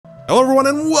Hello everyone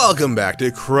and welcome back to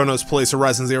Chronos Plays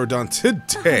Horizon Zero Dawn.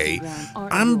 Today,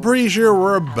 I'm pretty sure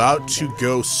we're about to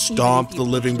go stomp the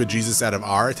living bejesus out of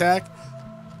our attack.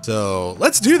 So,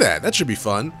 let's do that. That should be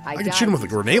fun. I can shoot him with a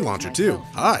grenade launcher too.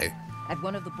 Hi. At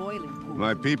one of the boiling pools.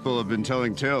 My people have been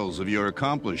telling tales of your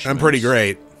accomplishments. I'm pretty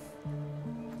great.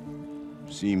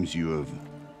 Seems you have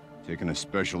taken a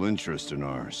special interest in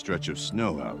our stretch of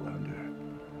snow, Outlander.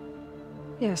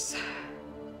 Yes.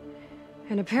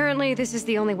 And apparently this is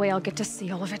the only way I'll get to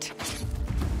see all of it.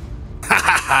 Ha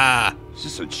ha ha! Is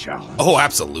this a challenge? Oh,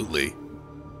 absolutely.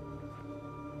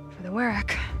 For the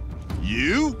Warwick.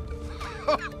 You?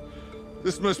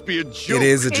 This must be a joke. It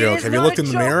is a joke. Have you looked in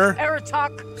the mirror?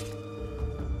 Aratak.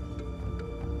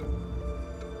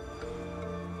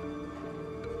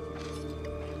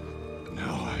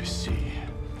 Now I see.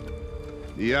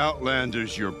 The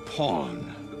Outlander's your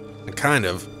pawn. Kind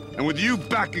of. And with you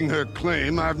backing her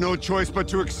claim, I have no choice but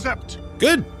to accept.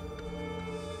 Good.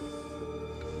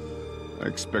 I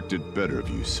expected better of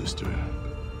you, sister.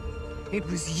 It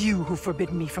was you who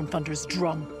forbid me from Thunder's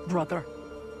drum, brother.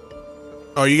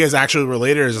 Oh, are you guys actually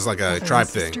related, or is this like a Brother tribe and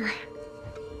thing? sister.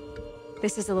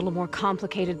 This is a little more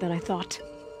complicated than I thought.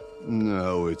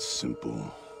 No, it's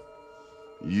simple.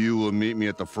 You will meet me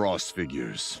at the Frost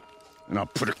Figures, and I'll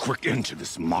put a quick end to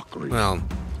this mockery. Well,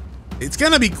 it's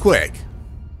gonna be quick.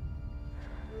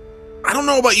 I don't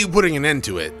know about you putting an end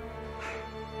to it.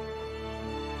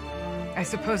 I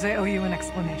suppose I owe you an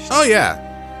explanation. Oh, yeah.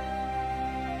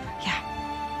 Yeah.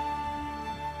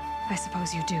 I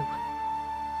suppose you do.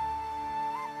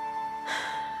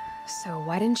 So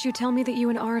why didn't you tell me that you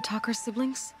and Aratak are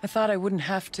siblings? I thought I wouldn't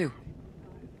have to.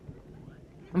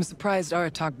 I'm surprised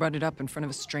Aratak brought it up in front of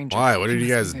a stranger. Why? What did He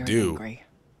you must guys be very do? angry.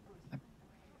 I'm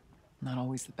not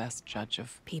always the best judge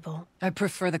of... People. I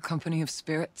prefer the company of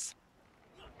spirits.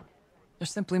 They're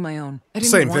simply my own. I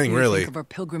didn't Same want thing, you to really. think of our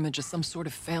pilgrimage as some sort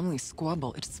of family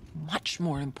squabble. It's much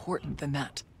more important than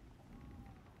that.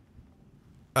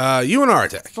 You and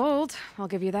Artek. Bold, I'll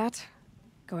give you that.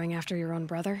 Going after your own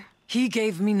brother. He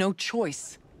gave me no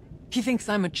choice. He thinks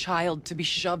I'm a child to be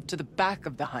shoved to the back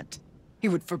of the hunt. He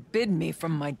would forbid me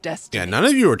from my destiny. Yeah, none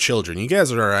of you are children. You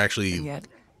guys are And actually yet,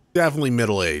 definitely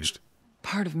middle-aged.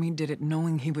 part of me did it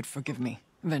knowing he would forgive me,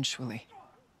 eventually.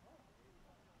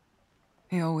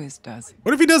 He always does.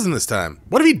 What if he doesn't this time?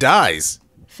 What if he dies?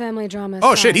 Family drama.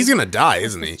 Oh shit, aside, he's gonna die, what's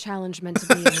isn't this he? challenge meant to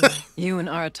be anyway? You and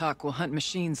Aratak will hunt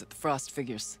machines at the Frost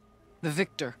Figures. The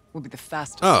victor will be the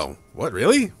fastest. Oh, what,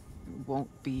 really? It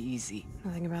won't be easy.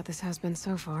 Nothing about this has been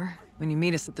so far. When you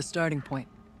meet us at the starting point,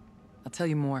 I'll tell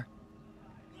you more.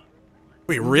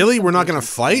 Wait, really? We're not gonna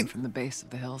Some fight? from the base of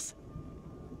the hills.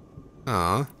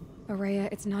 Aw. Araya,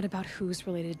 it's not about who's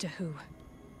related to who.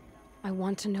 I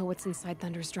want to know what's inside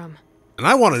Thunder's drum. And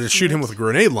I wanted to shoot him with a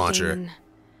grenade launcher. Damon,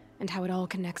 and how it all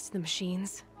connects to the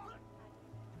machines.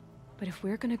 But if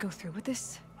we're gonna go through with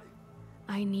this,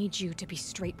 I need you to be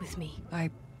straight with me. I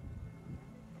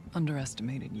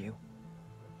underestimated you.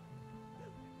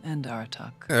 And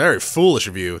Aratak. Yeah, very foolish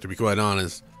of you, to be quite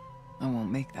honest. I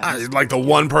won't make that. Like the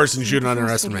one person you shouldn't The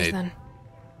Frost underestimate. Figures, then.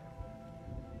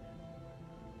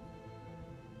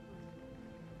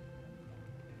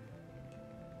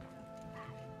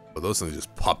 Well, those things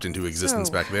just popped into existence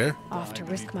So, back there. Off to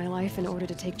risk my life in order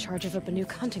to take charge of a Banuk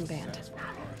hunting band.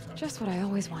 Just what I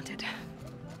always wanted.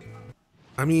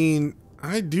 I mean,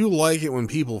 I do like it when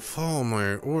people follow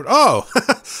my order. Oh!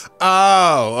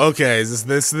 Oh, okay.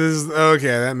 This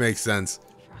okay, that makes sense.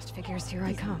 Frost Figures, here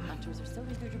I come.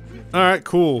 Alright,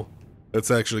 cool.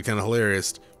 That's actually kind of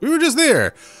hilarious. We were just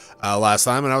there last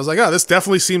time, and I was like, oh, this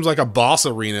definitely seems like a boss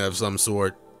arena of some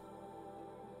sort.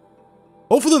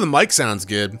 Hopefully the mic sounds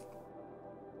good.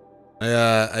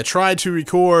 I tried to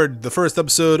record the first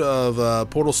episode of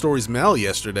Portal Stories Mail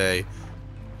yesterday,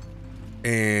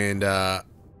 and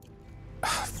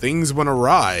things went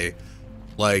awry.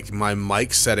 Like, my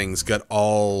mic settings got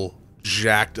all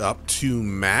jacked up to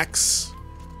max.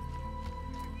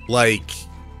 Like,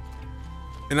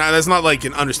 and that's not like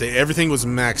an understatement. Everything was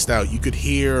maxed out. You could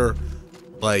hear,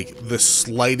 like, the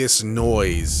slightest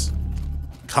noise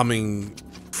coming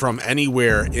from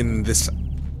anywhere in this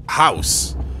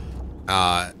house.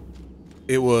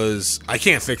 It was, I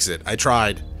can't fix it. I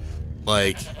tried.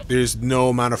 Like, there's no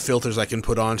amount of filters I can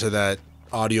put onto that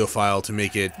audio file to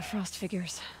make it The Frost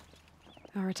Figures.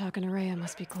 Aratak and Araya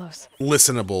must be close.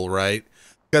 listenable, right?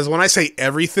 Because when I say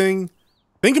everything,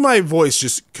 think of my voice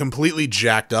just completely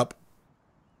jacked up,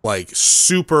 like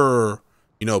super,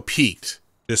 you know, peaked,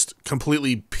 just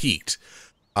completely peaked.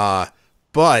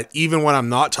 But even when I'm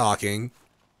not talking,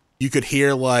 you could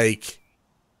hear like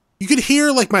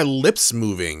my lips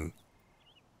moving.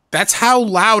 That's how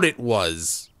loud it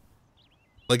was.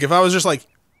 Like if I was just like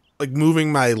moving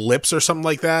my lips or something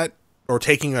like that, or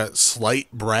taking a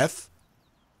slight breath,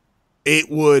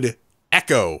 it would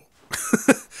echo.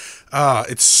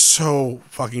 It's so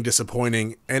fucking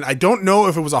disappointing. And I don't know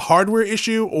if it was a hardware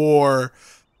issue or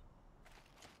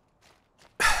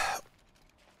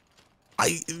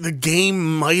the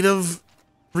game might have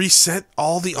reset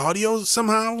all the audio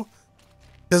somehow.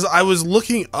 Because I was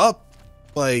looking up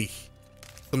like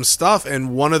some stuff,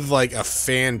 and one of like a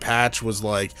fan patch was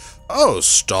like, oh,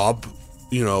 stop,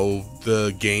 you know,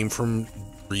 the game from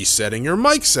resetting your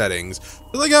mic settings. I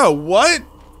was like, oh, what?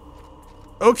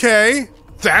 Okay,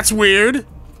 that's weird.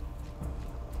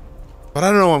 But I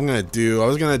don't know what I'm gonna do. I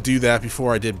was gonna do that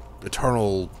before I did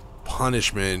Eternal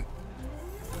Punishment.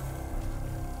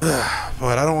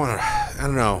 But I don't want to, I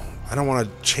don't know. I don't want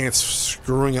a chance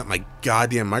screwing up my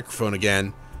goddamn microphone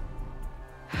again.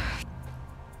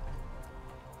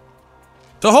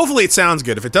 So hopefully it sounds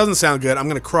good. If it doesn't sound good, I'm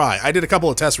gonna cry. I did a couple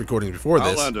of test recordings before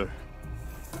this. Outlander.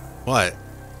 What?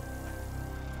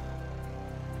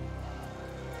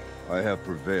 I have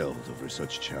prevailed over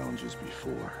such challenges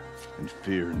before, and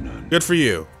fear none. Good for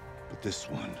you. But this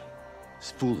one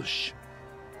is foolish.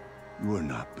 You are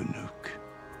not Banuk.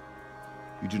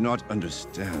 You do not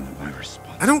understand my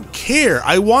responsibility. I don't care.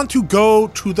 I want to go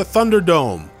to the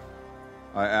Thunderdome.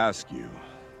 I ask you,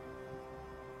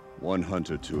 one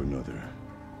hunter to another,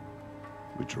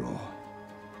 withdraw.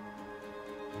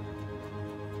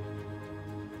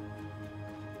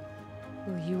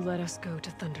 Will you let us go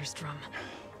to Thunderstrom?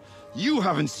 You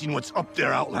haven't seen what's up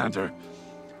there, Outlander.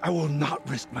 I will not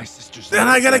risk my sister's Then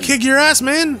I gotta kick your ass,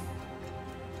 man.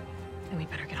 Then we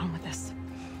better get on with this.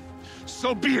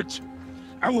 So be it.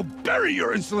 I will bury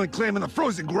your insolent claim in the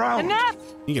frozen ground. Enough!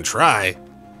 You can try.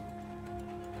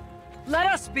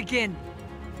 Let us begin.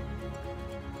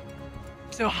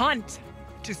 To hunt,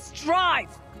 to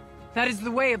strive. That is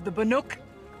the way of the Banuk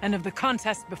and of the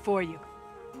contest before you.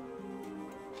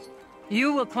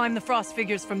 You will climb the frost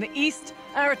figures from the east,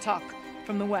 Aratok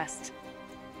from the west.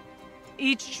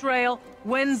 Each trail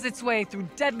wends its way through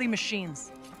deadly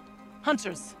machines.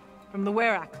 Hunters from the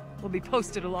Werak will be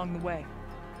posted along the way.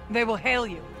 They will hail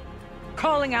you,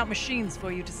 calling out machines for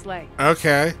you to slay.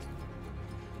 Okay.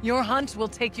 Your hunt will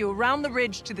take you around the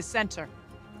ridge to the center,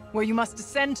 where you must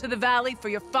descend to the valley for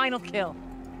your final kill.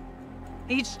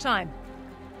 Each time,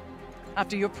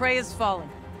 after your prey has fallen,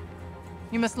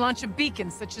 you must launch a beacon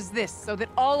such as this, so that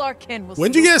all our kin will see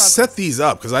When did you your guys progress. set these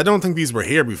up? Because I don't think these were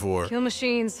here before. Kill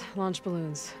machines, launch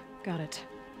balloons. Got it.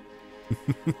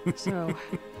 So,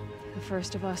 the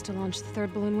first of us to launch the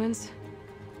third balloon wins?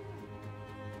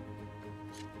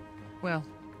 Well,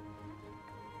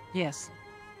 yes.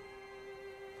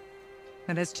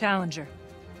 And as challenger,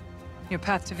 your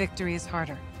path to victory is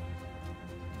harder.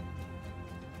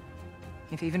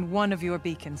 If even one of your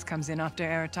beacons comes in after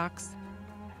Aratox,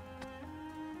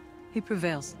 he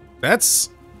prevails.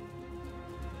 That's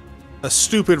a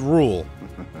stupid rule.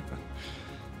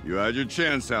 You had your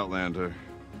chance, Outlander.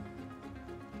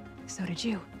 So did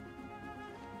you.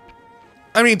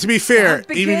 I mean, to be fair,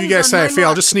 That even if you begins guys say on I my fail, I'll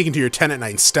mark. just sneak into your tent at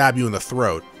night and stab you in the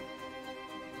throat.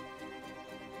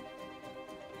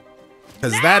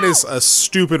 Because that is a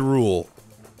stupid rule.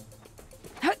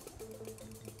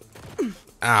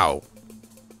 Ow.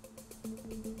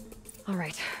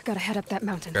 Alright, gotta head up that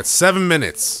mountain. Got 7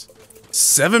 minutes.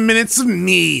 7 minutes of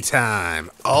me time.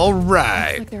 All Looks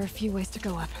right. like there are a few ways to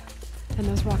go up. And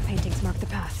those rock paintings mark the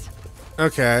path.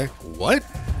 Okay. What?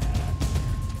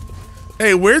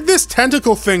 Hey, where'd this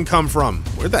tentacle thing come from?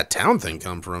 Where'd that town thing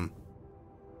come from?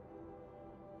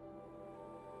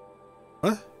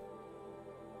 What?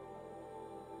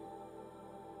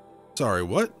 Sorry,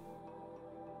 what?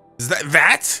 Is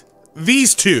that?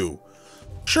 These two.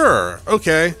 Sure,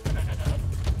 okay.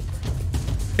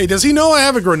 Hey, does he know I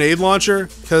have a grenade launcher?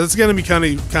 Because it's gonna be kind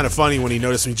of funny when he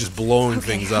notices me just blowing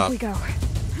Okay, things up up. we go.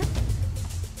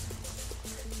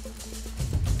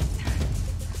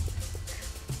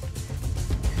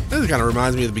 This kind of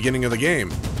reminds me of the beginning of the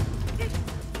game.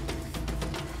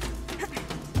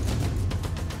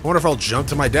 I wonder if I'll jump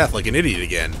to my death like an idiot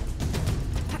again.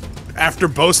 After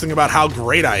boasting about how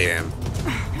great I am.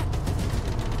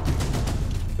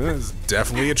 This is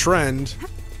definitely a trend.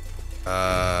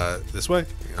 This way?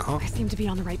 Uh-huh. I seem to be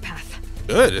on the right path.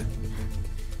 Good.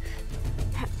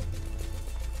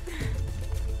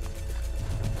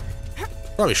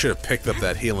 Probably should have picked up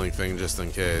that healing thing just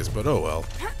in case, but oh well.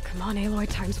 Come on, Aloy,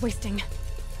 time's wasting.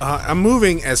 I'm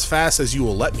moving as fast as you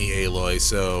will let me, Aloy,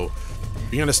 so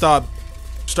if you're gonna start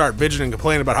bitching and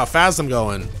complaining about how fast I'm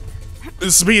going,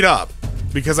 speed up,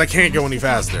 because I can't go any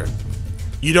faster.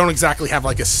 You don't exactly have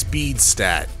like a speed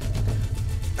stat.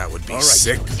 That would be All right,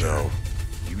 sick, soldier. though.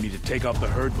 You need to take out the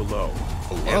herd below.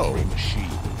 Below? Every machine.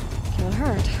 Kill a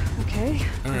herd. Okay.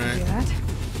 All I can right. do that.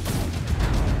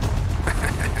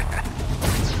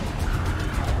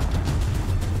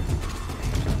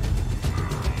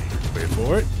 Wait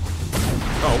for it.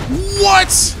 Oh,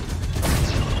 what?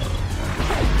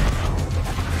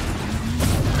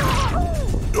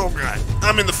 Oh god,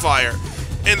 I'm in the fire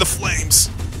and the flames,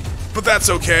 but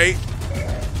that's okay.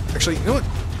 Actually, you know what?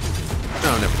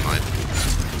 No, never mind.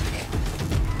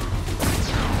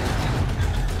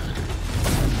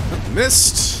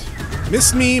 Missed.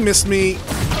 Missed me, missed me.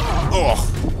 Oh,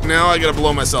 now I gotta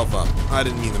blow myself up. I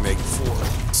didn't mean to make 4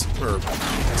 or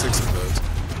 6 of those.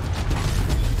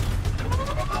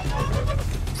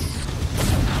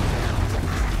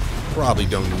 Probably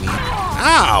don't need.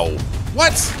 Ow!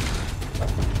 What?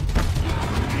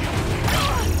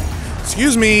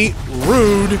 Excuse me,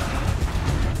 rude.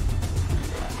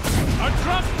 I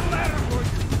dropped the ladder for you.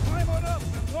 Climb on up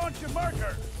and launch your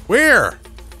marker. Where?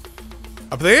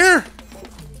 Up there?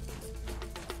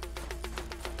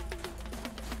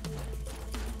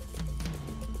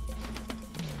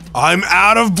 I'm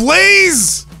out of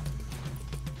blaze!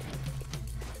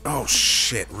 Oh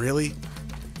shit, really?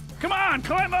 Come on,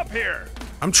 climb up here.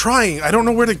 I'm trying. I don't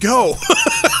know where to go.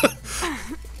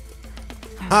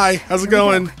 Hi, how's it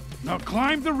going? Now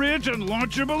climb the ridge and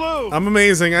launch your balloon. I'm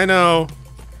amazing, I know.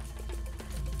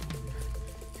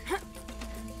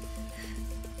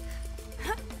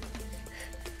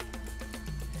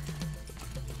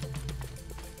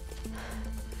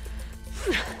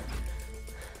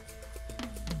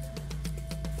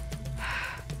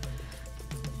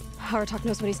 Aratok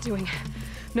knows what he's doing.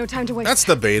 No time to waste. That's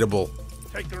debatable.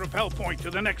 Take the rappel point to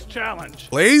the next challenge.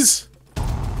 Blaze?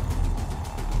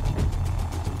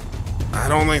 I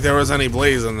don't think there was any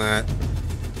blaze in that.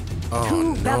 Oh,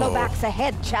 Two no. bellowbacks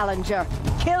ahead, Challenger.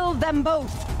 Kill them both.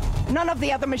 None of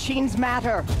the other machines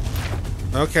matter.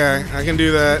 Okay, I can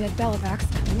do that. Dead bellowbacks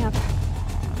coming up.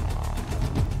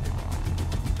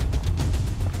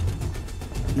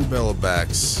 Two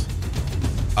bellowbacks.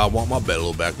 I want my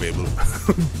bellow back, baby.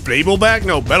 Babel back?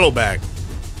 No, bellow back.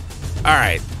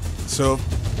 Alright. So,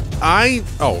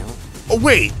 Oh,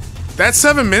 wait. That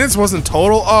 7 minutes wasn't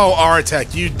total? Oh,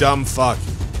 Aratek, you dumb fuck.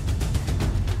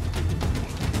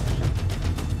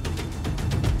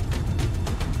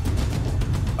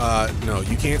 No,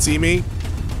 you can't see me?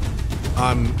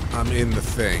 I'm in the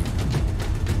thing.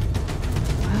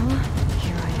 Well,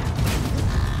 here I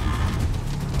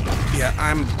am. Yeah,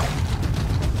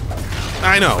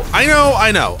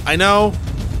 I know.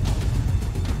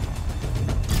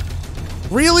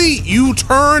 Really? You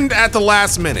turned at the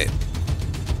last minute.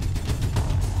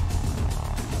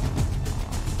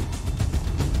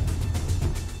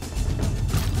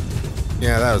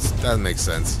 Yeah, that makes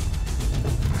sense.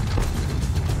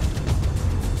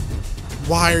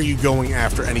 Why are you going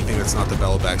after anything that's not the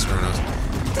Bellowbacks, Chronos?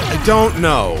 I don't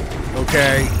know,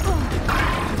 okay?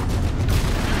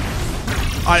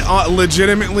 I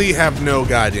legitimately have no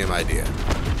goddamn idea.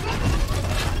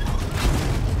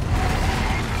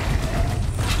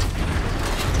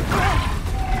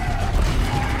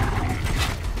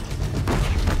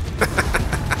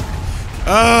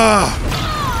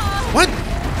 What?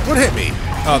 What hit me?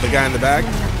 Oh, the guy in the back?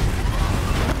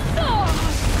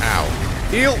 Ow.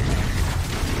 Heal!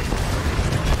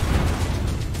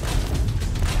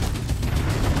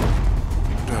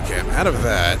 Okay, I'm out of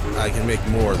that. I can make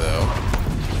more, though.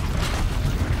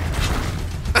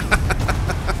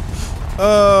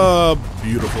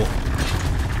 Beautiful.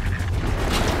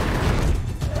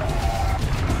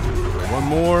 One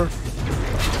more.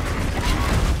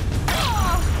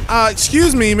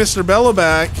 Excuse me, Mr.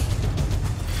 Bellowback.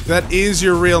 That is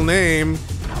your real name.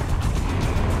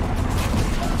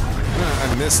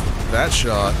 I missed that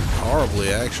shot horribly,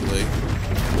 actually.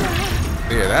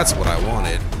 Yeah, that's what I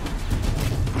wanted.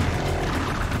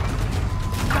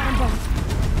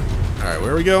 Alright,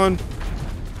 where are we going?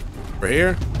 We're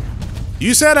here?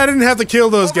 You said I didn't have to kill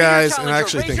those guys, and I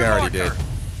actually think I already did.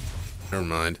 Never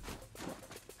mind.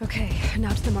 Okay, now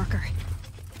to the marker.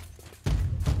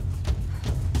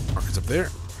 Marker's up there.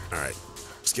 Alright.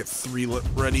 Let's get 3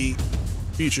 ready.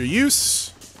 Future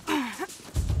use.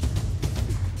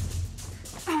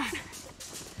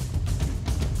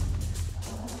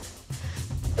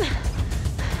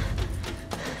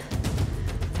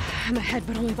 I'm ahead,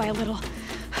 but only by a little.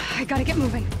 I gotta get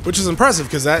moving. Which is impressive,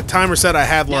 because that timer said I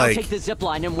had, Now like, take the zip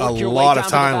line and a work your way lot down of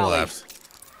to the time valley. left.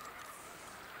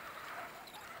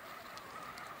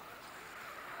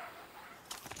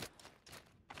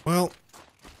 Well,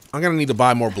 I'm gonna need to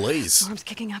buy more blaze. Storm's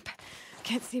kicking up.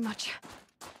 Can't see much.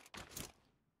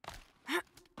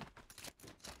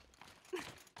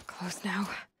 close now.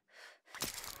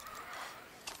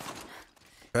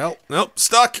 Well, nope,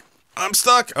 stuck. I'm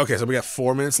stuck. Okay, so we got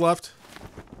 4 minutes left.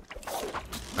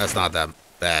 That's not that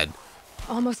bad.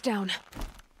 Almost down.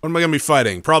 What am I gonna be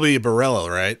fighting? Probably a Barella,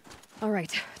 right? All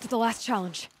right, to the last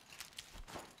challenge.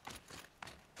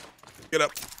 Get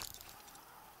up.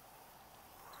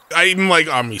 I'm like,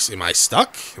 am I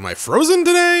stuck? Am I frozen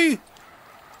today?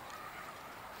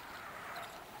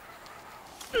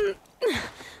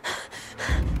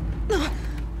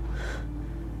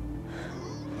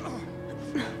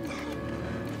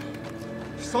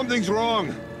 Something's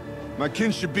wrong. My kin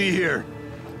should be here,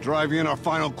 driving in our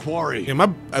final quarry.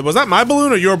 Was that my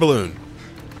balloon or your balloon?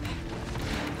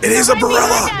 It is a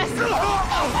Barella!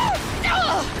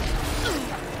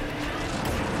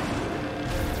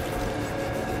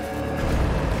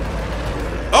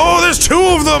 Oh, there's 2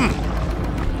 of them!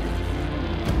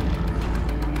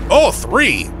 Oh,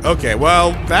 3. Okay,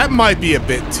 well, that might be a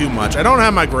bit too much. I don't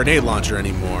have my grenade launcher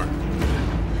anymore.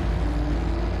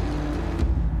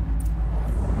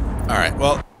 Alright,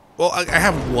 well, I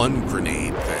have 1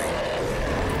 grenade thing.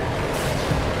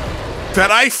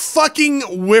 That I fucking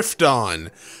whiffed on.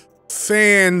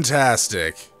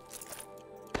 Fantastic.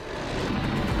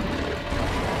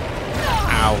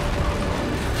 Ow.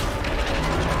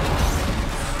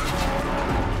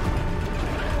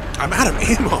 I'm out of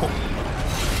ammo.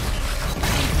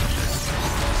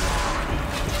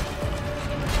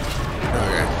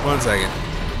 Okay, 1 second.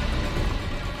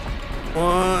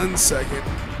 1 second.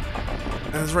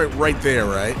 That's right there,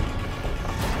 right?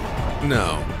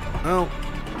 No. Well,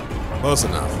 close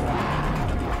enough.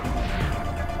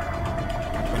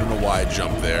 I don't know why I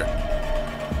jumped there.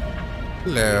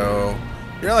 Hello.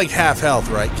 You're like half health,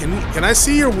 right? Can I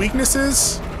see your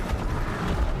weaknesses?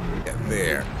 Yeah,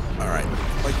 there. All right.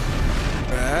 Like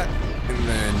that, and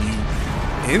then you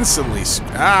instantly.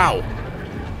 Ow!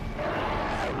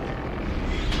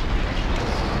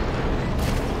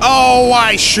 Oh,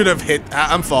 I should have hit.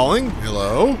 I'm falling.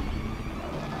 Hello?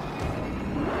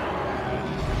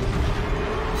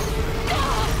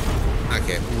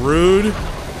 Okay, rude.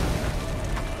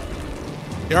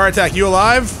 Yar attack, you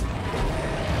alive?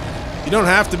 You don't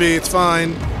have to be, it's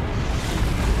fine.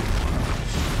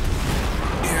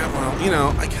 Yeah, well, you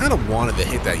know, I kind of wanted to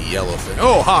hit that yellow thing.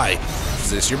 Oh, hi.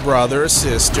 Is this your brother or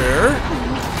sister?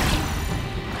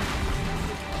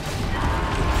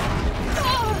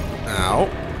 Ow.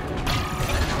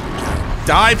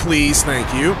 Die, please.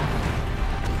 Thank you.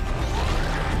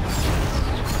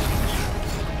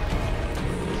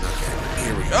 Okay,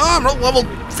 here we go. Oh, I'm at level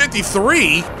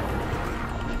 53.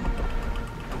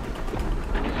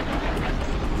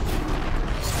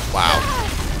 Wow.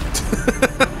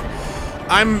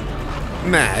 I'm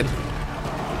mad.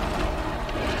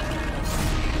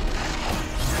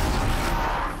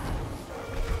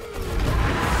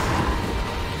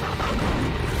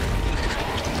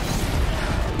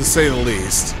 To say the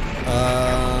least.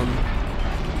 I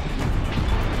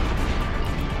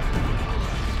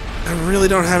really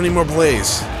don't have any more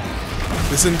blaze.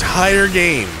 This entire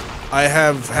game, I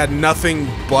have had nothing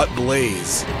but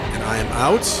blaze. And I am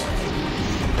out.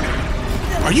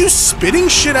 Are you spitting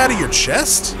shit out of your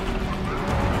chest?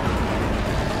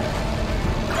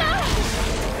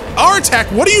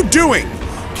 Artak, what are you doing?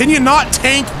 Can you not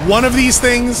tank one of these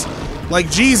things?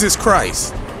 Like, Jesus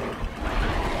Christ.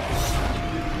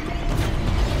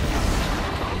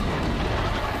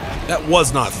 That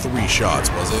was not 3 shots,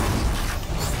 was it?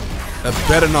 That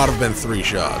better not have been 3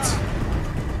 shots.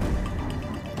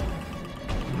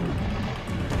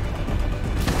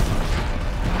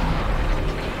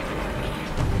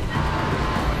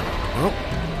 Well.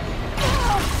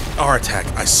 Artak,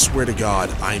 I swear to God,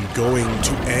 I'm going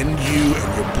to end you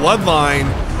and your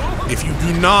bloodline if you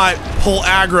do not pull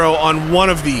aggro on one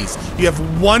of these. You have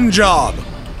 1 job.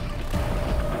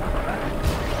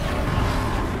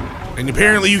 And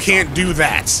apparently you can't do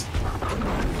that.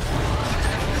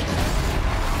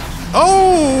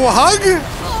 Oh, hug?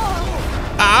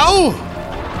 Ow!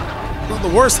 Not the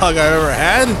worst hug I've ever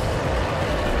had.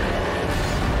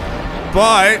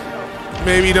 But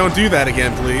maybe don't do that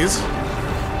again, please.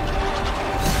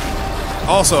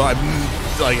 Also, I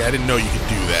didn't know you could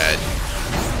do that.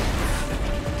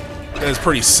 That's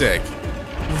pretty sick.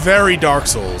 Very Dark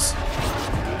Souls.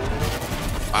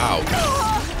 Wow.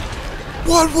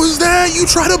 What was that? You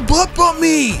tried to butt bump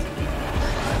me!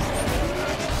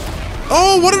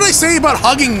 Oh, what did I say about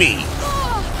hugging me?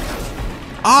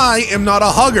 I am not a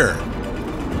hugger.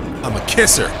 I'm a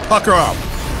kisser. Pucker up.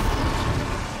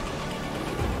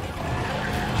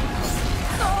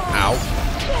 Ow.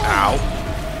 Ow.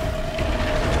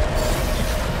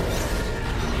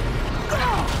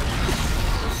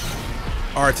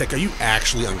 Artek, are you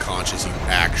actually unconscious, you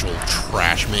actual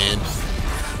trash man?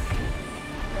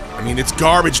 I mean, it's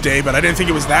garbage day, but I didn't think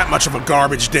it was that much of a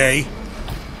garbage day.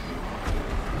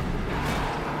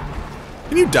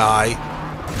 Can you die?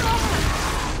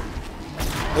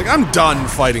 Like, I'm done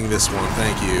fighting this one,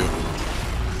 thank you.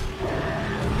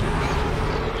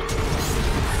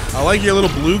 I like your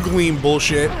little blue gleam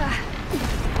bullshit.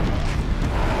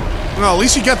 Well, at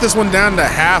least you got this one down to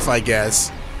half, I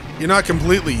guess. You're not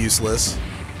completely useless.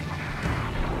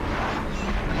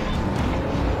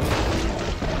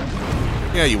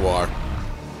 Yeah, you are.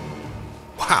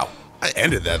 Wow, I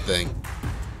ended that thing.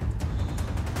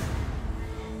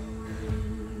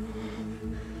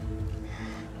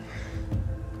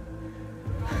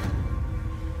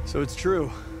 So it's true.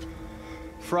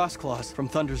 Frost claws from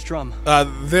Thunder's drum.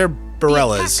 They're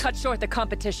Barellas. The attack cut short the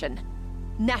competition.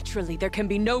 Naturally, there can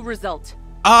be no result.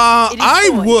 I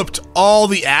whooped all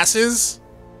the asses.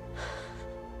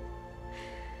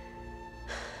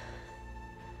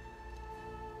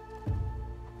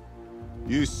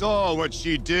 You saw what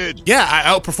she did. Yeah, I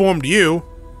outperformed you.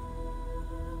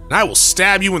 And I will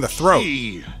stab you in the throat.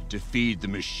 She defeated the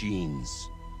machines,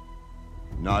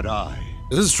 not I.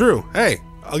 This is true. Hey,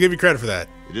 I'll give you credit for that.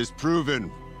 It is proven.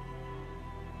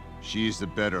 She is the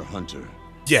better hunter.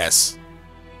 Yes.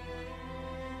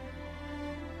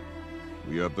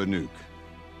 We are Banuk.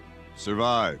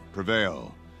 Survive,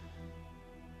 prevail.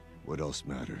 What else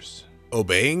matters?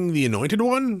 Obeying the Anointed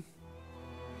One?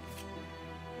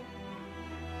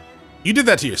 You did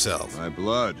that to yourself. My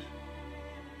blood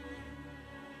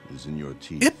is in your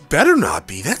teeth. It better not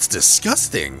be. That's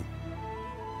disgusting.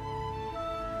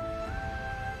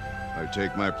 I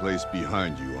take my place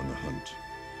behind you on the hunt.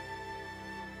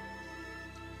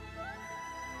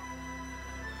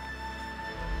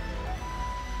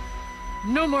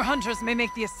 No more hunters may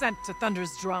make the ascent to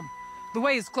Thunder's drum. The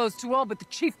way is closed to all but the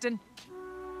Chieften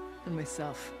and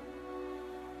myself.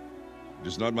 It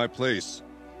is not my place,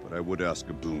 but I would ask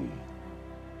a boon.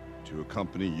 To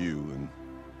accompany you and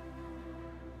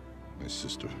my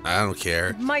sister. I don't care.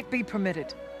 It might be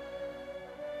permitted.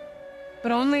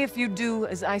 But only if you do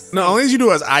as I say. No, only as you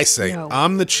do as I say. No.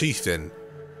 I'm the chieftain.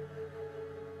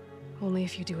 Only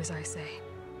if you do as I say.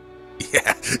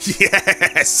 Yeah.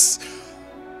 Yes.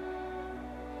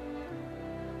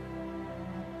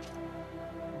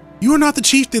 You are not the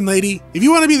chieftain, lady. If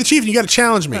you want to be the chieftain, you got to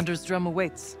challenge me. Thunder's drum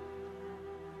awaits.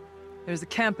 There's a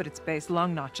camp at its base,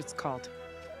 Long Notch it's called.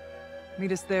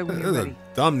 Meet us there when you're That's ready.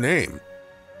 a dumb name.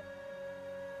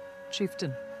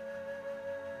 Chieftain.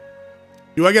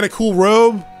 Do I get a cool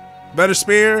robe? Better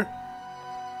spear?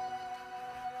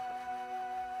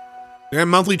 And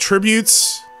monthly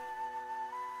tributes?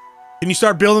 Can you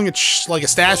start building like a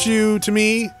statue to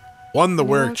me? Won the New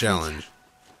work outfit. challenge.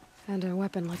 And a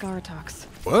weapon like Artok's.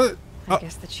 What? I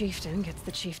guess the chieftain gets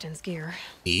the chieftain's gear.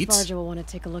 Eat? Varja will want to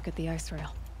take a look at the ice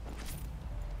rail.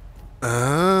 Oh,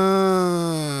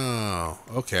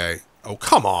 okay. Oh,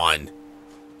 come on.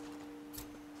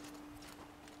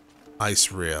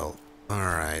 Ice rail. All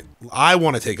right. I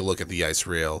want to take a look at the ice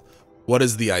rail. What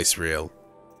is the ice rail?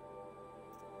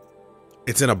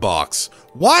 It's in a box.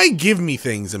 Why give me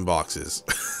things in boxes?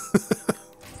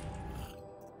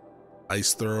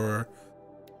 Ice thrower.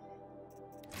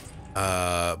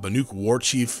 Banuk War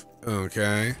Chief.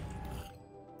 Okay.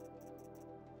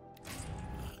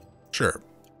 Sure.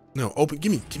 No, open.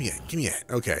 Give me it.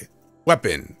 Okay.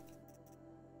 Weapon.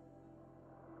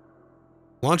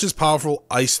 Launches powerful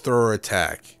ice thrower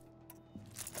attack.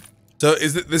 So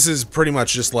this is pretty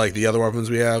much just like the other weapons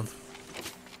we have.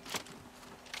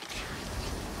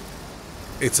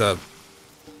 It's an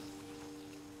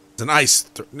ice.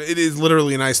 It is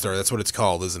literally an ice thrower. That's what it's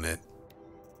called, isn't it?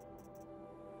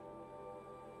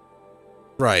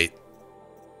 Right.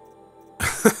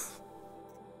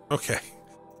 Okay.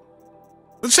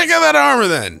 Let's check out that armor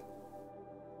then.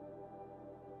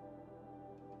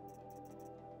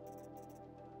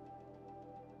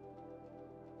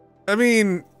 I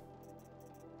mean,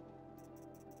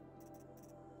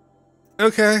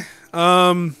 okay.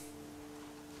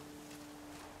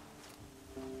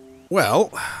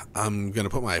 Well, I'm gonna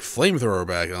put my flamethrower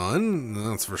back on,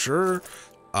 that's for sure.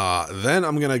 Then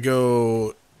I'm gonna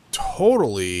go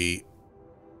totally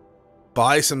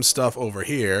buy some stuff over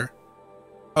here.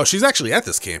 Oh, she's actually at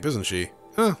this camp, isn't she?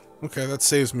 Oh, okay, that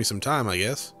saves me some time, I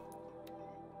guess.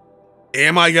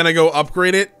 Am I gonna go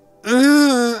upgrade it?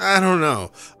 I don't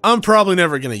know. I'm probably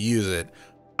never gonna use it.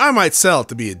 I might sell it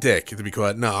to be a dick, to be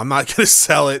quiet. No, I'm not gonna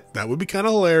sell it. That would be kind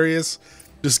of hilarious.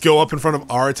 Just go up in front of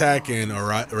Aratak and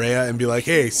Rhea and be like,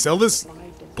 hey, sell this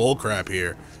bullcrap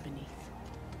here.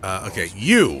 Okay,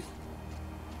 you.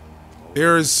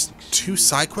 There's 2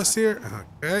 side quests here?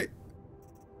 Okay.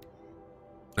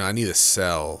 No, I need a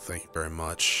cell. Thank you very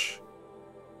much.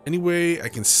 Anyway, I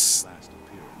can... It's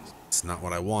not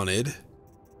what I wanted.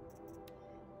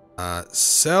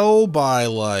 Sell by,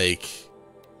 like...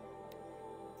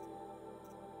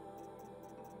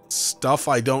 stuff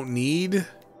I don't need?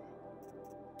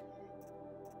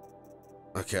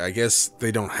 Okay, I guess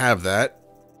they don't have that.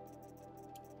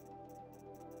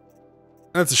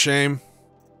 That's a shame.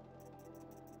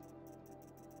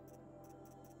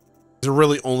 Is there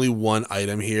really only one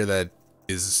item here that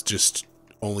is just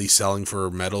only selling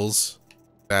for metals?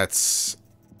 That's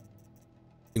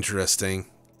interesting.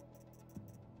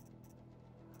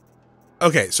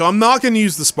 Okay, so I'm not going to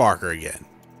use the Sparker again.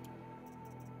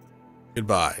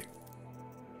 Goodbye.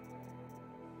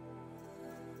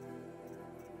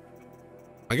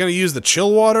 Am I going to use the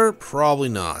chill water? Probably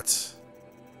not.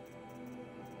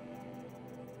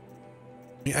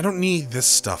 I mean, I don't need this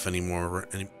stuff anymore,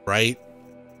 right?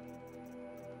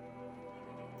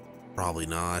 Probably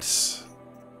not.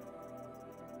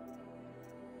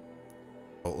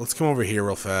 Well, let's come over here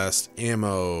real fast.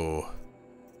 Ammo.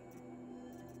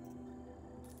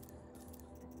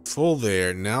 Full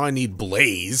there. Now I need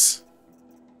blaze.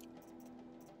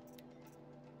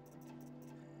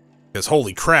 Because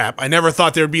holy crap, I never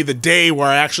thought there'd be the day where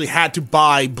I actually had to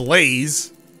buy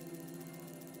blaze.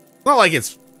 Not like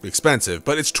it's expensive,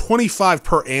 but it's 25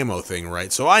 per ammo thing,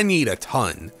 right? So I need a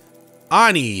ton.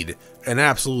 I need an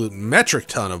absolute metric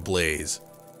ton of blaze.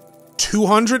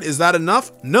 200, is that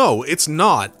enough? No, it's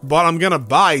not, but I'm gonna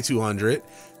buy 200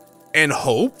 and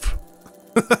hope.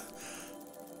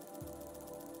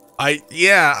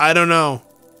 I don't know.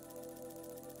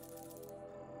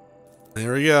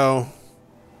 There we go.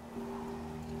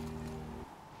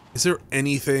 Is there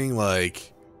anything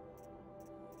like...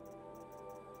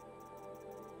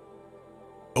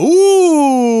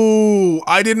 Ooh!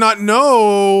 I did not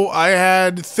know I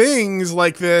had things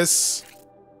like this.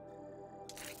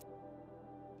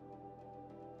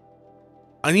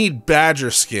 I need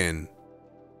badger skin.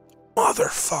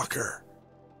 Motherfucker.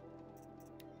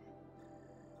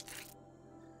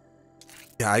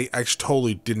 Yeah, I actually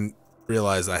totally didn't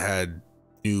realize I had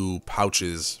new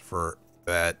pouches for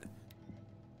that.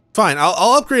 Fine,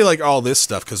 I'll upgrade like all this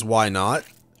stuff, because why not?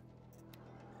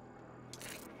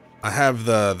 I have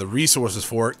the resources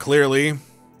for it, clearly.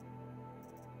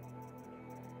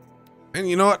 And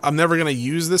you know what? I'm never gonna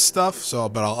use this stuff, so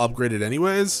but I'll upgrade it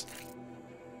anyways.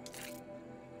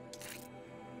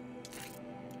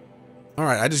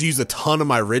 Alright, I just used a ton of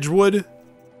my Ridgewood.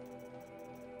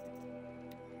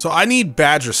 So I need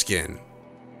badger skin.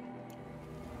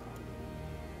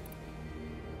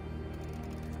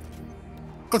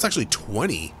 Oh, it's actually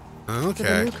 20. Okay.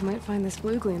 The Nuke might find this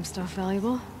blue gleam stuff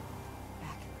valuable.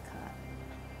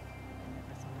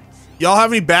 Y'all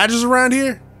have any badges around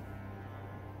here?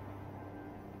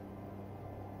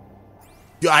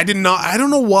 Yeah, I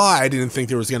don't know why I didn't think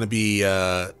there was gonna be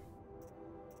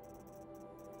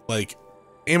like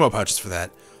ammo pouches for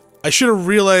that. I should have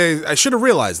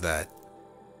realized that.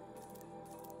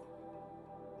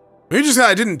 Maybe just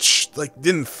I didn't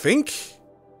think.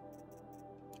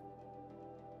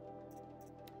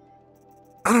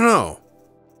 I don't know.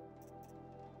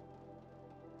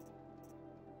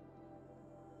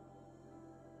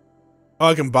 Oh,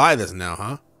 I can buy this now,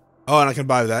 huh? Oh, and I can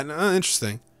buy that.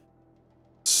 Interesting.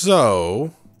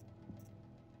 So,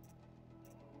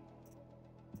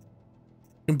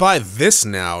 I can buy this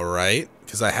now, right?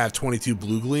 Because I have 22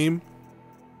 blue gleam.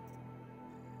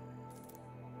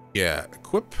 Yeah,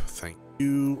 equip. Thank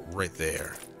you. Right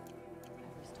there.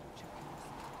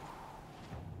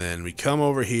 Then we come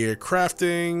over here,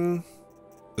 crafting.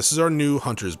 This is our new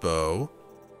hunter's bow.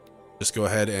 Just go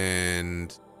ahead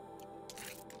and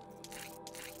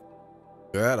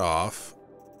get that off.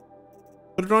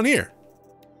 Put it on here.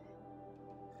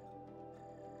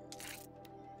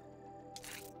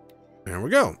 There we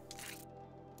go.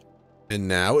 And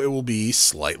now it will be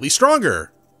slightly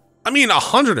stronger. I mean,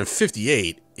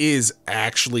 158 is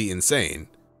actually insane.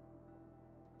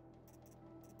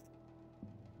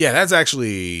 Yeah, that's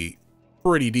actually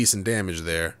pretty decent damage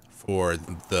there for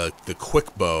the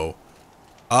quick bow.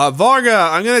 Varga,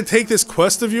 I'm gonna take this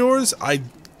quest of yours. I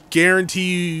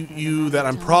guarantee you that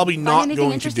I'm probably not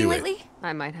going to do it.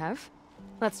 I might have.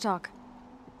 Let's talk.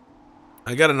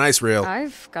 I got a nice rail.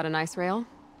 I've got a nice rail,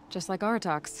 just like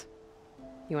Aratox.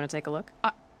 You want to take a look?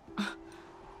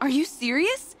 Are you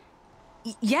serious?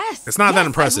 Yes. It's not that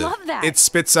impressive. I love that. It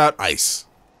spits out ice.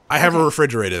 I have a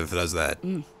refrigerator that does that.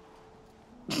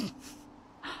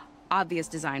 Obvious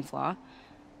design flaw.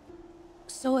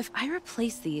 So if I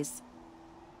replace these,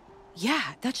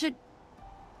 yeah, that should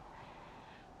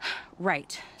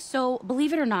Right. So,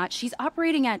 believe it or not, she's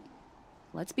operating at,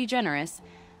 let's be generous,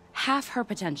 half her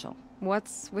potential.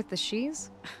 What's with the she's?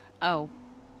 Oh,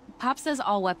 Pop says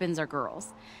all weapons are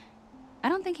girls. I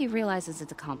don't think he realizes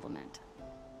it's a compliment.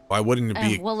 Why wouldn't it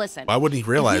be? Well, listen. Why wouldn't he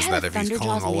realize that if he's Thunderjaw's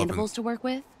calling all mandibles weapons? to work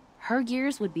with, her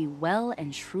gears would be well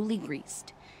and truly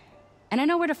greased. And I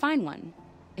know where to find one,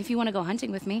 if you want to go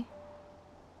hunting with me.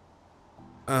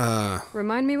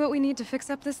 Remind me what we need to fix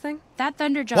up this thing? That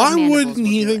Thunderjaw's Why mandibles wouldn't will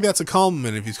he do think it. that's a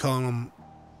compliment if he's calling them?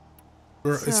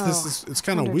 It's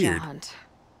kind of Thunderjaw weird. hunt.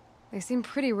 They seem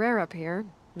pretty rare up here.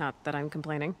 Not that I'm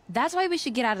complaining. That's why we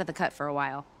should get out of the cut for a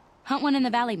while. Hunt one in the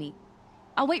valley meet.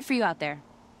 I'll wait for you out there.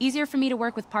 Easier for me to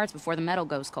work with parts before the metal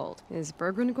goes cold. Is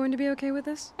Bergren going to be okay with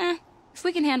this? If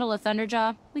we can handle a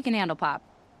Thunderjaw, we can handle Pop.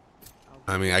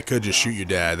 I mean, I could just shoot your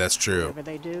dad. That's true. Whatever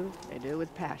they do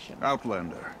with passion.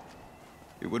 Outlander,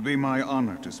 it would be my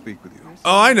honor to speak with you.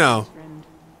 Oh, I know.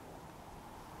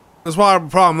 That's why I'm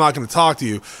probably not going to talk to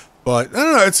you. But I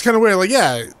don't know. It's kind of weird. Like,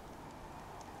 yeah,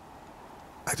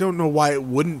 I don't know why it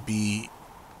wouldn't be.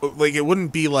 Like, it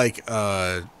wouldn't be like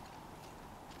a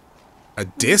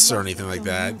diss or anything like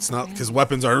that. It's not because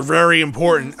weapons are very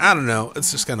important. I don't know.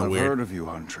 It's just kind of I've weird. heard of you,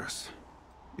 Huntress.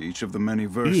 Each of the many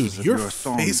verses Dude, of your your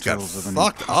song face got tells of an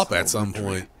fucked up at impossible some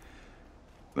victory. point.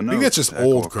 The I think that's notes just echo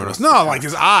old across Chronos. the No, like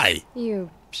his past. eye. You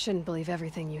shouldn't believe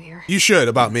everything you hear. You should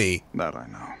about me. That I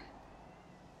know.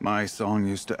 My song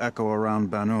used to echo around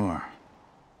Banur.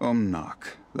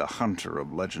 Umnak, the hunter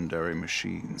of legendary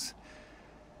machines.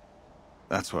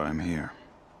 That's why I'm here.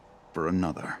 For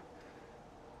another.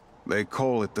 They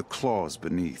call it the claws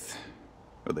beneath.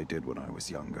 Or they did when I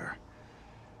was younger.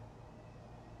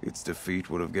 Its defeat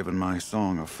would have given my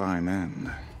song a fine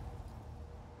end.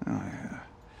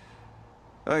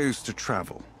 I used to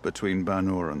travel between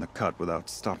Banur and the Cut without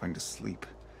stopping to sleep.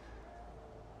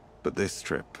 But this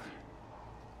trip,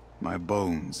 my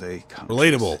bones ache. Huntress.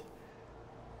 Relatable.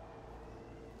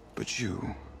 But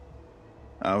you,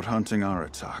 out hunting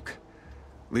Aratak,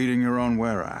 leading your own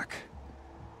Werak.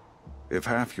 If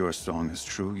half your song is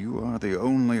true, you are the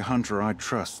only hunter I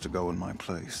trust to go in my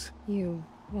place. You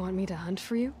want me to hunt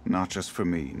for you? Not just for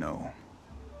me, no.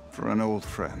 For an old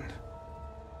friend.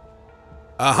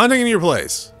 Hunting in your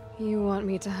place. You want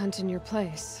me to hunt in your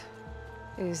place?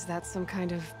 Is that some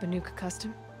kind of Banuk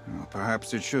custom? Well,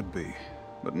 perhaps it should be,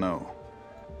 but no.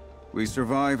 We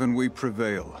survive and we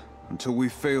prevail, until we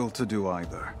fail to do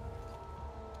either.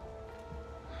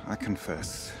 I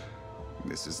confess,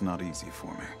 this is not easy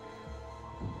for me.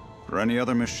 For any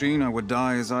other machine, I would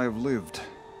die as I have lived.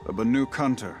 A Banuk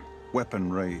hunter,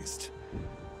 weapon raised.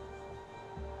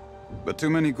 But too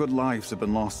many good lives have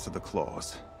been lost to the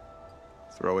claws.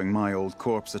 Throwing my old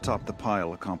corpse atop the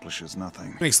pile accomplishes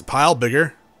nothing. Makes the pile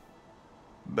bigger.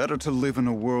 Better to live in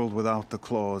a world without the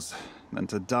claws than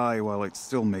to die while it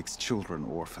still makes children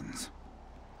orphans.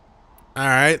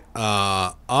 Alright,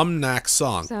 Umnak's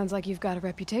song. Sounds like you've got a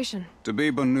reputation. To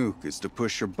be Banuk is to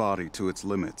push your body to its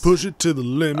limits. Push it to the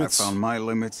limits. I found my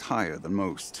limits higher than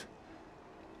most.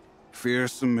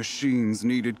 Fearsome machines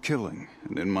needed killing,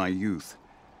 and in my youth,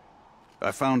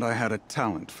 I found I had a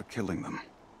talent for killing them.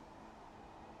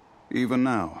 Even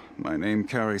now, my name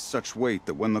carries such weight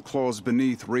that when the claws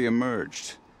beneath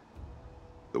re-emerged,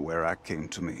 the Werak came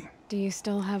to me. Do you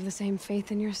still have the same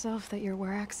faith in yourself that your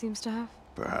Werak seems to have?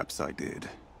 Perhaps I did.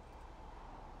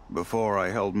 Before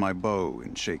I held my bow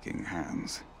in shaking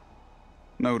hands.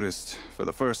 Noticed, for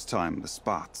the first time, the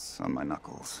spots on my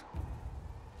knuckles.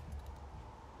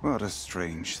 What a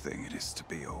strange thing it is to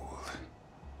be old.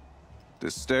 To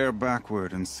stare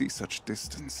backward and see such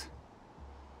distance.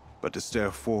 But to stare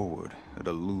forward at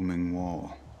a looming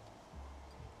wall.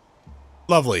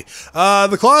 Lovely.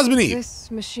 The claws beneath. This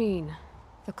machine,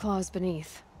 the claws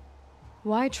beneath.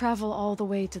 Why travel all the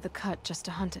way to the Cut just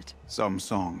to hunt it? Some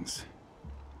songs.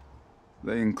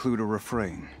 They include a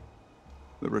refrain.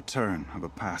 The return of a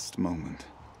past moment.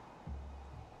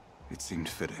 It seemed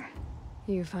fitting.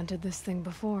 You've hunted this thing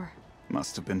before.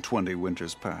 Must have been 20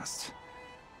 winters past.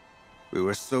 We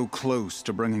were so close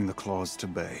to bringing the claws to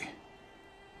bay.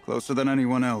 Closer than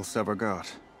anyone else ever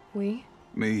got. We?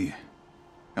 Me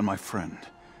and my friend.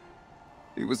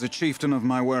 He was a chieftain of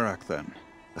my Werak then.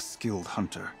 A skilled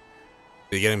hunter.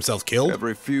 Did he get himself killed?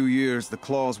 Every few years, the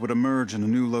claws would emerge in a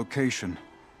new location.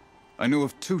 I knew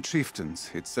of 2 chieftains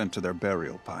he'd sent to their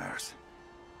burial pyres.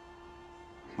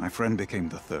 My friend became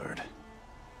the 3rd.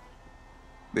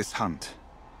 This hunt,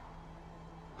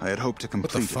 I had hoped to What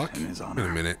the complete fuck? it in his Wait a honor.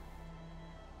 minute.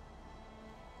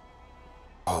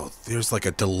 Oh, there's like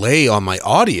a delay on my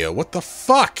audio. What the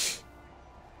fuck?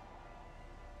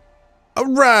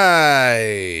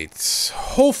 Alright.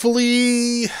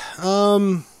 Hopefully,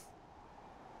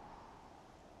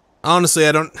 Honestly,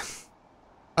 I don't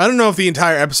know if the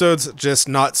entire episode's just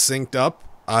not synced up.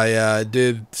 I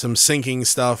did some syncing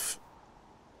stuff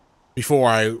before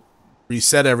I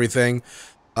reset everything.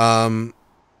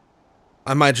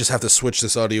 I might just have to switch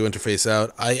this audio interface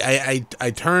out. I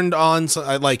turned on,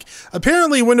 like,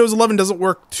 apparently Windows 11 doesn't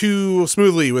work too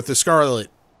smoothly with the Scarlet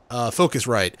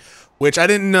Focusrite, which I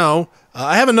didn't know.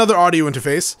 I have another audio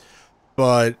interface,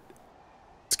 but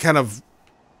it's kind of,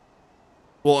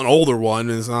 well, an older one.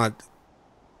 It's not,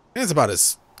 it's about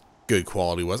as good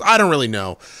quality was. I don't really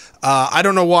know. I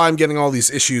don't know why I'm getting all these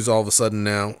issues all of a sudden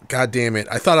now. God damn it.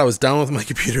 I thought I was done with my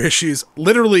computer issues.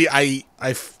 Literally,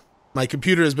 my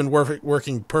computer has been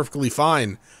working perfectly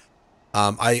fine.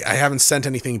 I haven't sent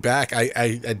anything back.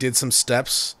 I did some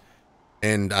steps,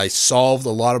 and I solved a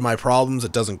lot of my problems.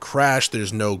 It doesn't crash.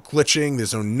 There's no glitching.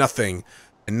 There's no nothing.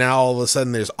 And now all of a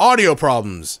sudden there's audio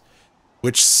problems,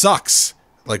 which sucks.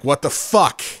 Like, what the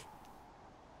fuck?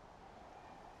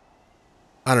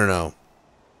 I don't know.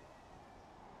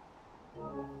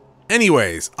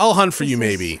 Anyways, I'll hunt for you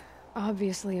maybe.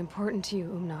 Obviously important to you,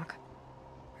 Umnak.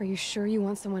 Are you sure you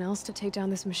want someone else to take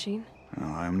down this machine?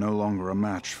 I am no longer a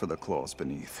match for the claws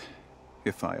beneath,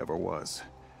 if I ever was.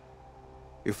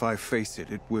 If I face it,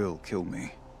 it will kill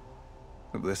me.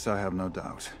 Of this I have no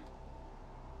doubt.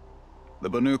 The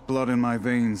Banuk blood in my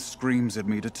veins screams at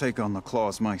me to take on the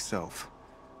claws myself.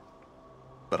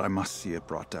 But I must see it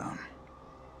brought down.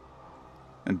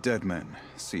 And dead men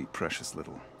see precious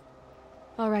little.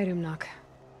 All right, Umnak.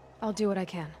 I'll do what I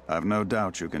can. I've no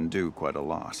doubt you can do quite a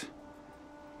lot.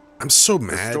 I'm so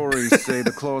mad. The stories say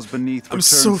the claws beneath I'm returns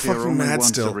so here fucking only mad once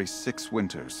still. every 6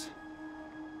 winters.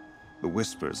 The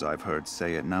whispers I've heard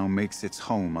say it now makes its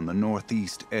home on the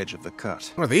northeast edge of the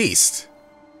cut. Northeast?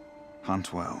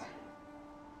 Hunt well.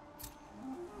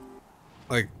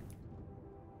 Like,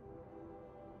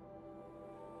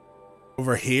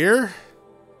 over here?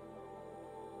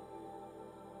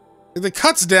 The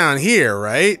cut's down here,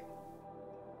 right?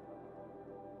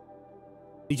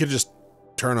 You could just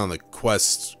turn on the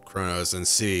quest, Chronos, and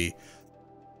see.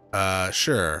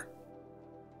 Sure.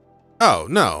 Oh,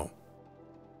 no.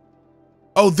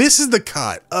 Oh, this is the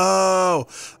cut. Oh,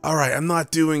 all right. I'm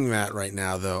not doing that right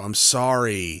now, though. I'm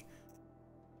sorry.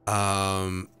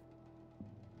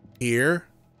 Here?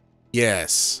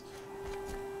 Yes.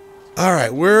 All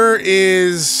right, where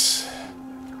is...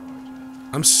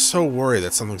 I'm so worried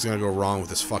that something's gonna go wrong with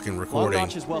this fucking recording. Long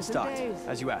Notch is well stocked,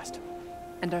 as you asked.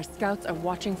 And our scouts are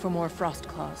watching for more frost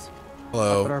claws.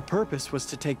 Hello. But our purpose was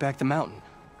to take back the mountain.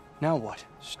 Now what?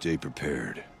 Stay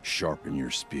prepared. Sharpen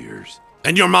your spears.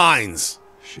 And your minds!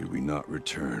 Should we not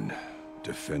return,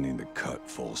 defending the cut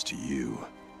falls to you.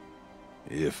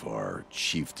 If our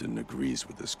chieftain agrees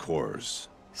with this course.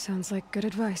 Sounds like good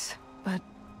advice, but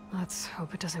let's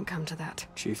hope it doesn't come to that.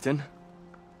 Chieftain?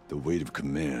 The weight of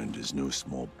command is no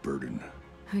small burden.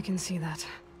 I can see that.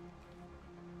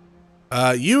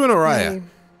 You and Araya. I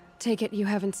take it you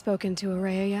haven't spoken to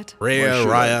Araya yet?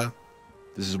 Araya.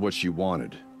 This is what she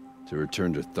wanted, to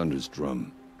return to Thunder's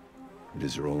drum. It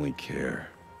is her only care.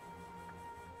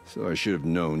 So I should have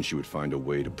known she would find a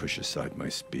way to push aside my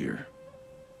spear.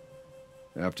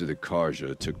 After the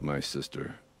Karja took my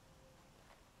sister,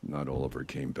 not all of her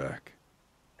came back.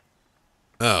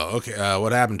 Oh, okay.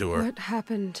 What happened to her? What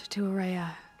happened to Araya?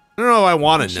 I don't know. I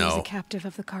want to She was a know. captive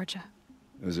of the Karja.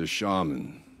 As a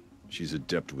shaman, she's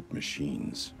adept with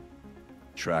machines.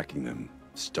 Tracking them,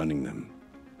 stunning them.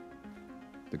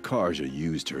 The Karja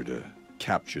used her to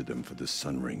capture them for the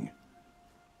Sun Ring,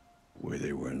 where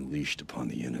they were unleashed upon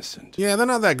the innocent. Yeah, they're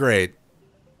not that great.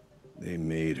 They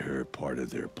made her part of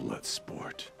their blood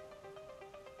sport.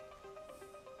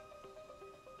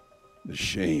 The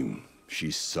shame she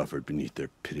suffered beneath their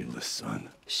pitiless sun.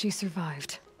 She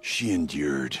survived. She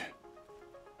endured.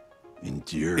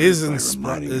 Endured Is by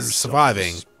reminding herself surviving.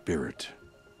 of her spirit,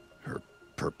 her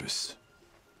purpose.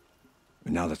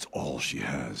 And now that's all she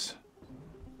has.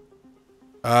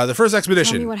 The first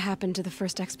expedition. Tell me what happened to the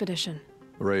first expedition.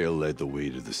 Rhea led the way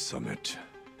to the summit,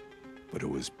 but it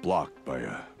was blocked by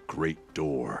a great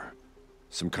door.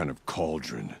 Some kind of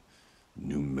cauldron.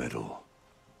 New metal.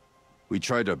 We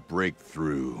tried to break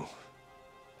through,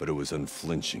 but it was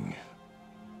unflinching.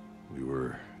 We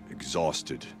were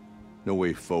exhausted. No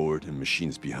way forward and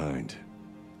machines behind.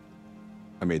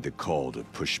 I made the call to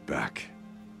push back.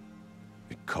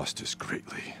 It cost us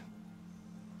greatly.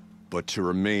 But to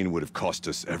remain would have cost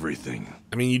us everything.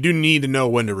 I mean, you do need to know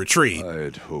when to retreat. I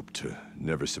had hoped to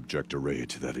never subject Araya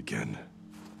to that again.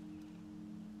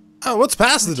 Oh, what's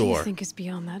past the What do door? you think is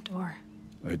beyond that door?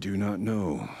 I do not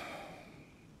know.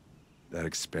 That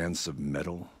expanse of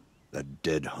metal, that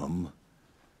dead hum.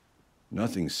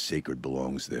 Nothing sacred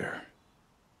belongs there.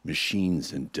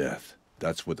 Machines and death.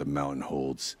 That's what the mountain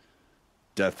holds.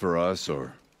 Death for us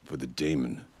or for the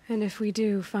daemon. And if we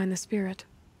do find the spirit?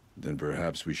 Then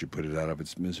perhaps we should put it out of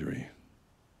its misery.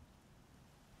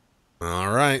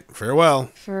 All right, farewell.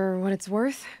 For what it's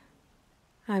worth,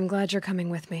 I'm glad you're coming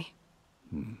with me.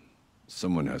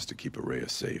 Someone has to keep Araya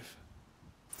safe.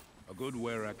 A good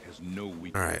Werak has no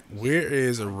weakness. All right, where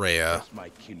is Araya? That's my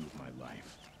kin with my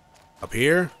life. Up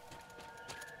here?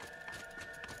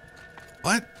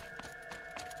 What?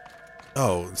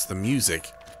 Oh, it's the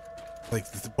music. Like,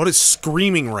 what is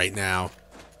screaming right now?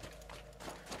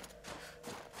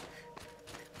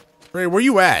 Ray, where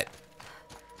you at?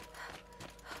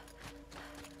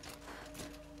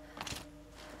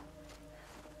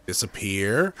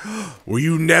 Disappear? Were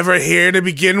you never here to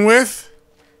begin with?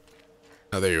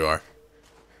 Oh, there you are.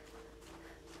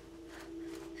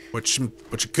 What you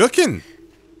cooking?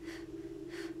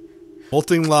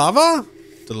 Molting lava?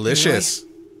 Delicious.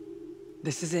 Aloy,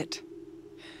 this is it.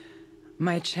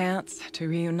 My chance to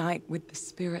reunite with the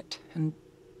spirit, and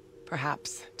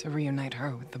perhaps to reunite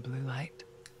her with the blue light.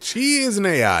 She is an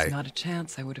AI. It's not a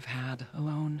chance I would have had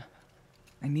alone.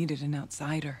 I needed an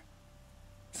outsider.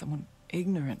 Someone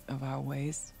ignorant of our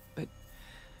ways, but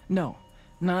no,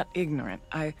 not ignorant.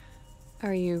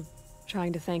 Are you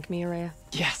trying to thank me, Araya?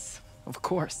 Yes, of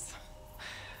course.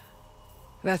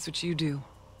 That's what you do.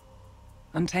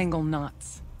 Untangle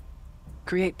knots.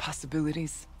 Create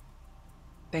possibilities.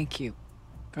 Thank you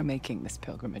for making this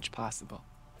pilgrimage possible.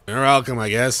 You're welcome, I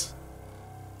guess.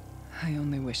 I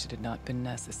only wish it had not been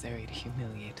necessary to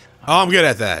humiliate. Oh, I'm good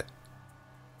at that.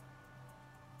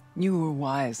 You were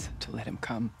wise to let him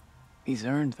come. He's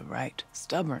earned the right.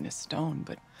 Stubborn as stone,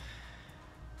 but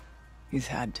he's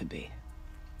had to be.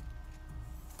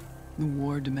 The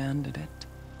war demanded it.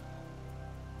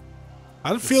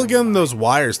 How'd it feel getting those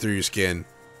wires through your skin?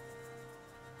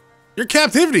 Your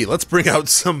captivity. Let's bring out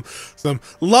some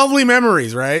lovely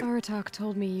memories, right? Aratak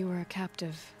told me you were a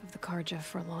captive of the Karja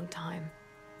for a long time.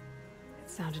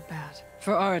 It sounded bad.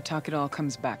 For Aratak, it all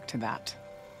comes back to that.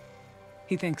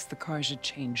 He thinks the Karja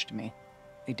changed me.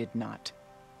 They did not.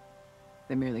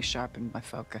 They merely sharpened my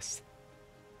focus.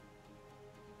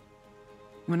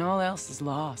 When all else is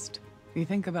lost, you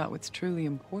think about what's truly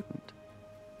important.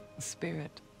 The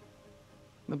spirit.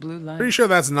 The blue light. Pretty sure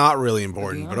that's not really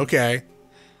important, but okay.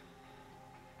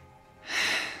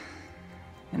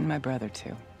 And my brother,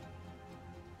 too.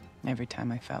 Every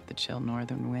time I felt the chill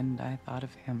northern wind, I thought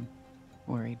of him.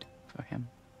 Worried for him.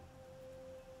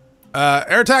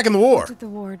 Air attack in the war. What did the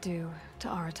war do to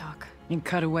Aratak? It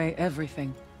cut away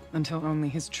everything, until only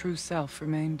his true self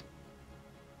remained.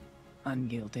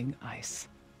 Unyielding ice.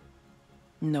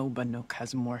 No Banuk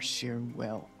has more sheer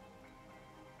will.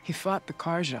 He fought the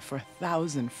Karja for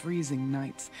 1,000 freezing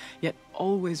nights, yet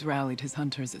always rallied his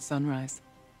hunters at sunrise.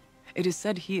 It is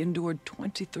said he endured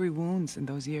 23 wounds in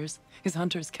those years. His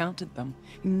hunters counted them.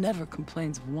 He never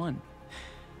complains of one.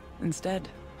 Instead,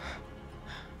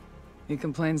 he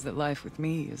complains that life with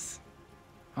me is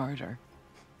harder.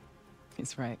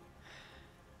 He's right.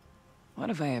 What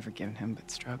have I ever given him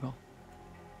but struggle?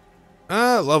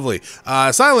 Lovely.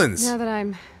 Silence. Now that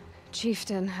I'm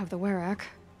Chieften of the Werak,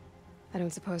 I don't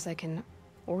suppose I can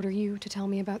order you to tell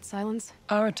me about Silence?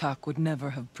 Aratak would never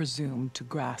have presumed to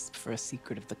grasp for a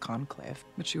secret of the Conclave.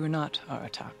 But you are not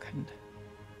Aratak, and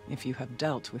if you have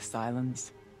dealt with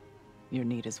Silence, your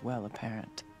need is well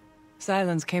apparent.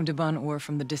 Silence came to Ban-Ur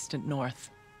from the distant north,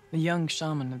 a young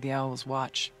shaman of the Owl's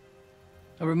Watch.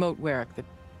 A remote Werak that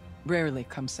rarely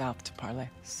comes south to parley.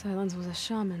 Silence was a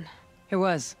shaman. He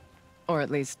was. Or at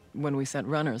least, when we sent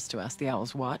runners to ask the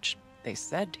Owl's Watch, they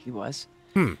said he was.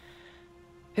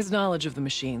 His knowledge of the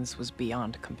machines was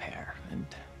beyond compare, and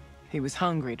he was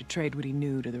hungry to trade what he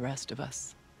knew to the rest of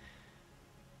us.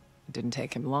 It didn't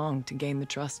take him long to gain the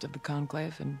trust of the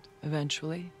Conclave, and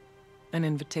eventually, an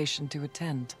invitation to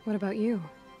attend. What about you?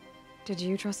 Did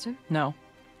you trust him? No.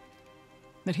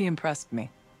 But he impressed me.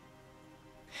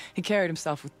 He carried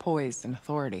himself with poise and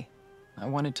authority. I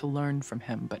wanted to learn from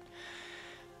him, but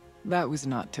that was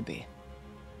not to be.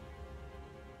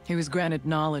 He was granted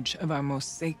knowledge of our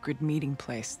most sacred meeting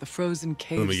place, the frozen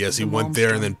caves. Let me guess, he of the went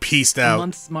there and then peaced out. A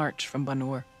month's march from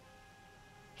Ban-Ur.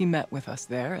 He met with us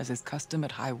there, as is custom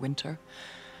at high winter.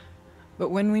 But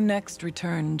when we next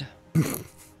returned,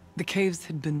 the caves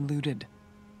had been looted.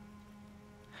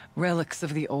 Relics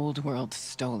of the old world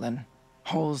stolen.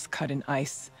 Holes cut in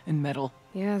ice and metal.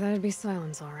 Yeah, that'd be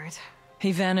Silence, all right.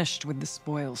 He vanished with the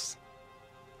spoils.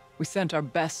 We sent our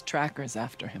best trackers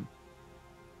after him.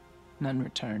 None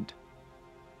returned.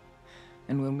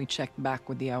 And when we checked back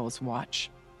with the Owl's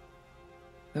Watch,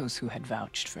 Those who had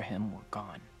vouched for him were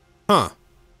gone. Huh.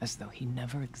 As though he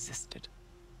never existed.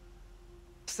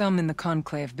 Some in the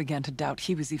Conclave began to doubt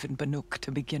he was even Banuk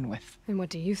to begin with. And what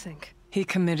do you think? He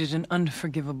committed an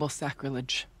unforgivable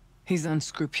sacrilege. He's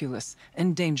unscrupulous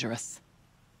and dangerous.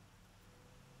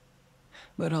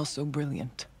 But also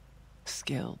brilliant,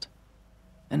 skilled,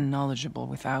 and knowledgeable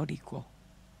without equal.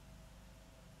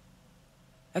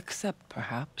 Except,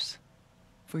 perhaps,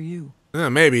 for you. Yeah,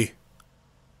 maybe.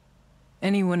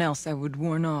 Anyone else I would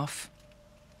warn off.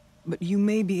 But you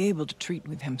may be able to treat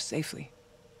with him safely.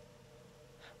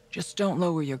 Just don't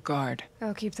lower your guard.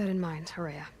 I'll keep that in mind,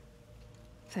 Horea.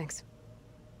 Thanks.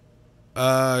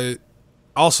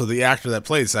 Also, the actor that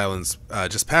played Silence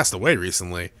just passed away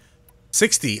recently.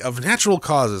 60 of natural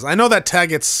causes. I know that tag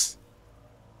gets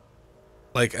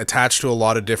like attached to a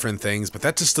lot of different things, but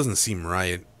that just doesn't seem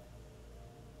right.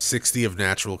 60 of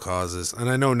natural causes. And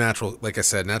I know natural, like I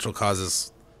said, natural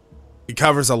causes, it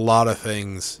covers a lot of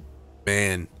things.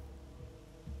 Man.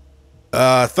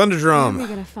 Thunderdrum. What are we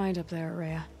gonna find up there,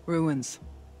 Horea? Ruins.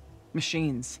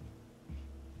 Machines.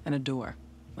 And a door,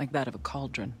 like that of a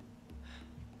cauldron.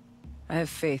 I have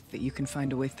faith that you can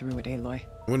find a way through it, Aloy.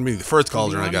 Wouldn't be the first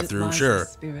cauldron I got through, sure.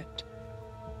 Spirit.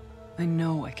 I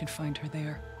know I can find her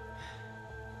there.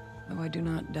 Though I do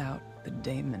not doubt the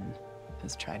daemon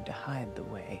has tried to hide the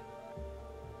way.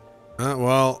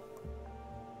 Well,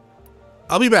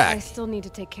 I'll be back. I still need to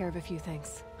take care of a few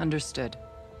things. Understood.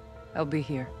 I'll be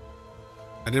here.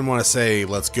 I didn't want to say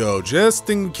let's go just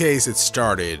in case it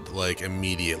started like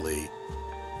immediately.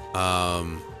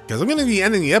 Because I'm going to be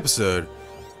ending the episode.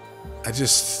 I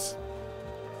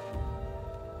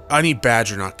need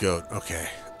badger, not goat. Okay.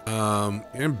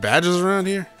 Any badgers around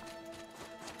here?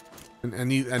 I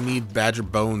need badger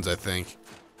bones, I think.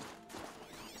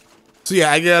 So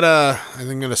yeah, I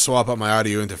think I'm gonna swap out my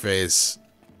audio interface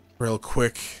real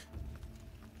quick.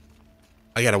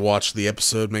 I gotta watch the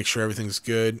episode, make sure everything's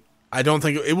good. I don't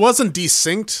think it wasn't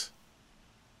desynced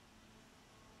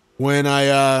when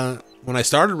I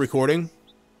started recording.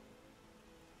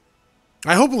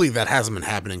 Hopefully that hasn't been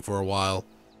happening for a while.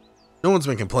 No one's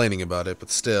been complaining about it, but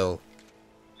still.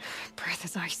 Breath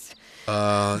is ice.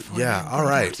 Yeah,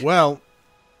 alright. Well,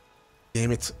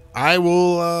 damn it. I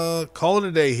will call it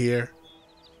a day here.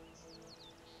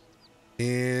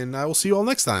 And I will see you all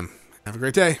next time. Have a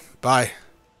great day. Bye.